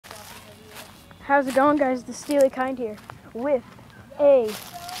How's it going, guys? The Steely Kind here with a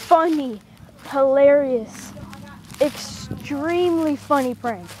funny, hilarious, extremely funny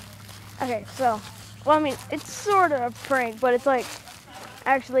prank. Okay, so, well, I mean, it's sort of a prank, but it's like,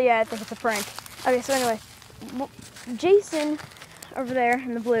 actually, yeah, I think it's a prank. Okay, so anyway, Jason over there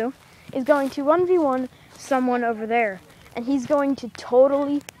in the blue is going to 1v1 someone over there, and he's going to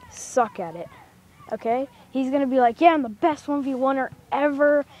totally suck at it. Okay? He's going to be like, yeah, I'm the best 1v1er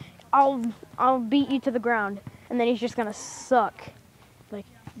ever. I'll beat you to the ground. And then he's just going to suck. Like,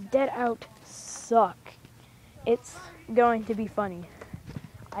 dead out suck. It's going to be funny.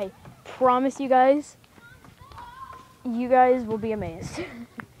 I promise you guys will be amazed.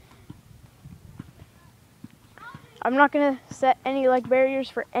 I'm not going to set any like barriers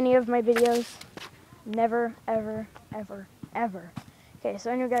for any of my videos. Never, ever, ever, ever. Okay,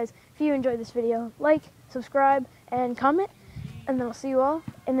 so anyway, guys, if you enjoyed this video, like, subscribe, and comment, and then I'll see you all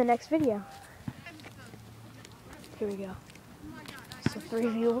in the next video. Here we go. So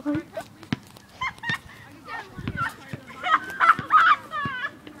 3v1.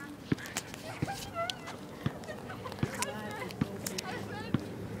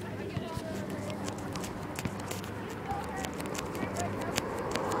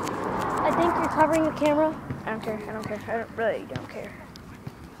 I think you're covering the camera. I don't care. I really don't care.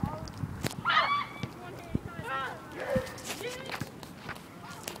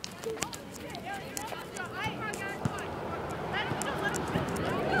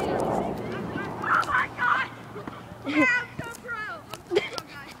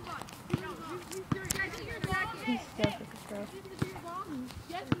 He's still like a pro.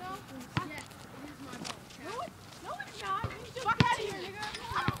 Yes, no? Yes. No, it's not. Fuck out of here, nigga.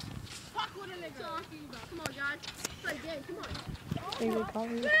 Fuck with a nigga. Come on, guys. It's like game. Come on. They would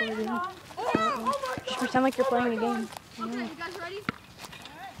probably recording. Oh my God. Just pretend like you're playing a game. Okay, you guys ready?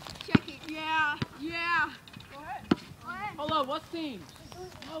 Check it. Yeah. Go ahead. Hold on, what team?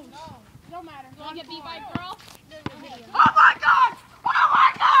 No. Don't matter. Do I get beat by a girl? Oh my God! Oh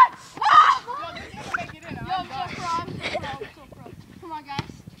my God! Ah! Yo, this is gonna make it in. Yo, I'm so pro. I'm so pro. Come on,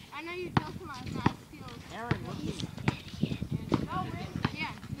 guys. I know you don't. Come on, guys. Aaron, what team? No,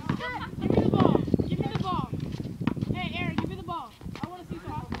 yeah. Give me the ball. Give me the ball. Hey, Aaron, give me the ball. I want to see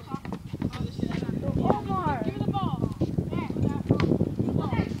some. Omar, give me the ball. Yeah.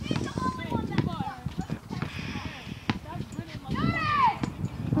 Okay, he's the only one that ball. That's brilliant.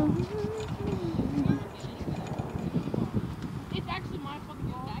 It's actually my fucking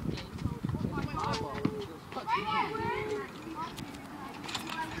ball.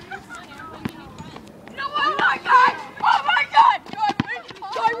 No, oh my God! Oh my God! Do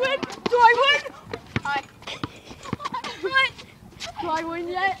I win? Do I win? Hi. Do I win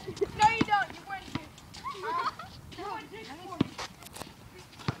yet? No, you don't. You win.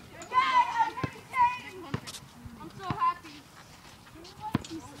 I'm so happy.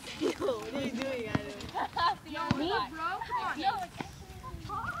 What are you doing, Adam? Me, bro? Come on.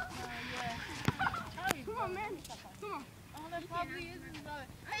 Come on, man. Come on. Oh, that probably is his brother.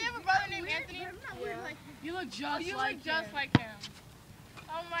 Hey, you have a brother named Anthony? Yeah. You look just You like look just him. like him.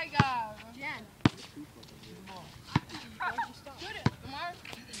 Oh my God. Jen. Shoot it, Lamar.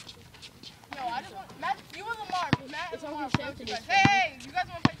 No, I just want Matt. You and Lamar. Matt and Lamar. Hey, you guys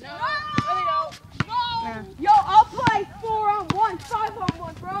want to play? No. Really don't. Nah. Yo, I'll play 4-on-1,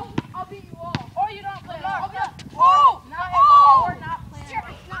 5-on-1, bro. I'll beat you all. Or you don't play. Oh! Oh! We're not playing.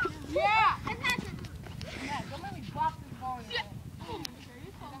 Yeah. Matt, don't make me box this ball in your head.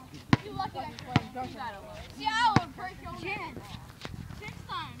 You lucky I played. See, I would break your head. 6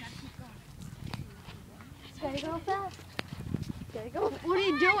 times. Gotta go fast. Gotta go. What are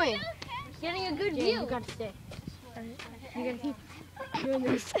you doing? Getting a good Yeah, view. you gotta stay. You gotta keep doing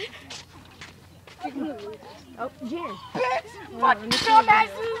this. Oh, Jan. Bitch! Fucking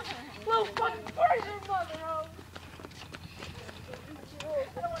dumbasses! Little fucking version mother, bro.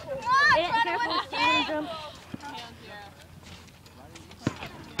 Careful, I'm gonna jump.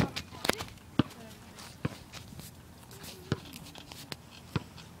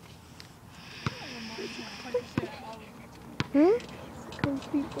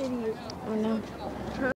 Complete idiot. Oh no.